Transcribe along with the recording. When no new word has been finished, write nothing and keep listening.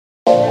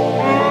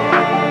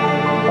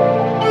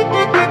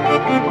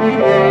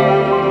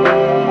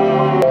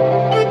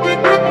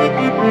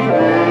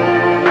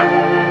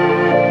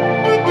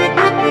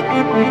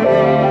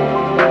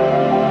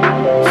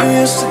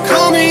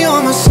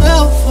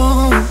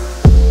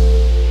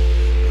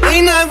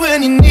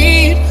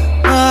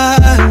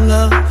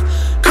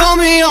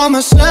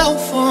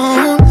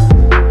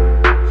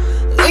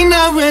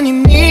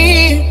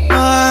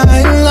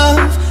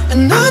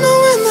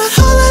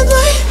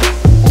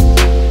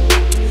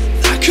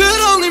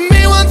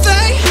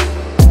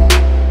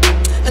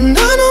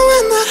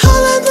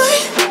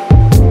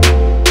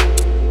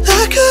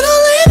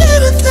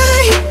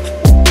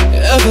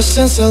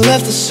since I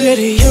left the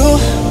city, you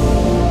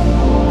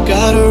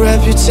got a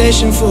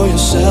reputation for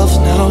yourself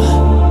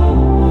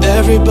now.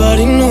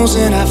 Everybody knows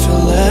and I feel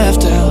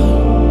left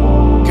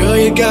out. Girl,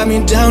 you got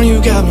me down,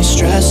 you got me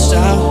stressed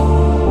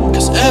out.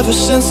 Cause ever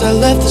since I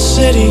left the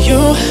city,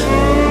 you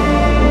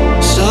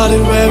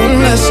started wearing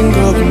less and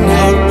going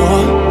out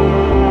more.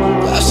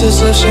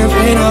 Glasses of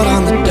champagne out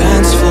on the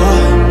dance floor,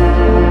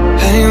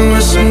 hanging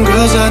with some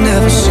girls I'd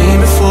never seen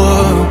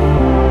before.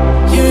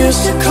 You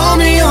used to call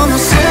me on my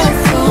cell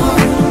phone,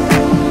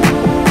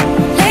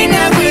 late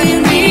night when you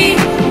need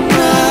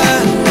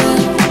my love.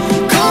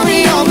 Call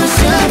me on my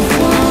cell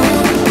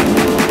phone,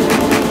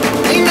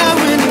 late night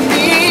when you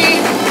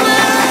need my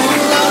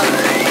love.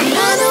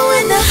 I know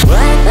when the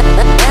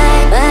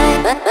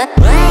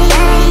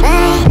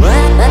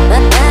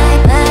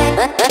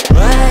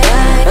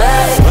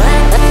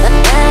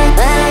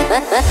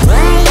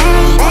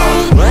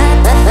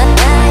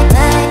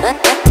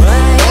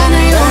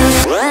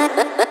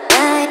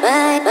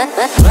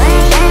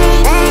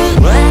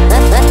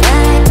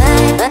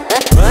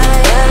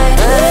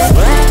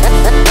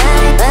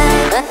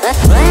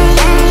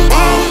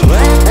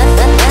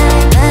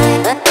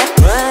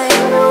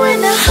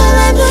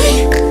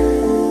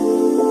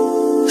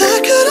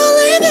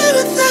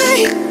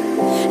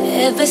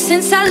Ever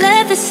since I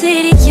left the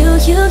city, you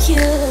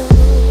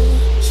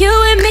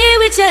and me,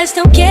 we just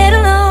don't get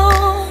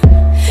along.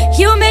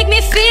 You make me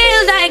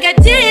feel like I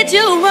did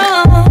you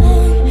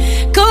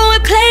wrong,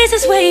 going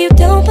places where you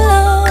don't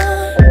belong.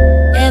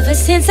 Ever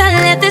since I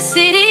left the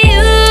city,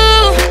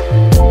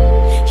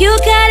 you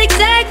got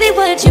exactly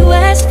what you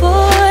asked.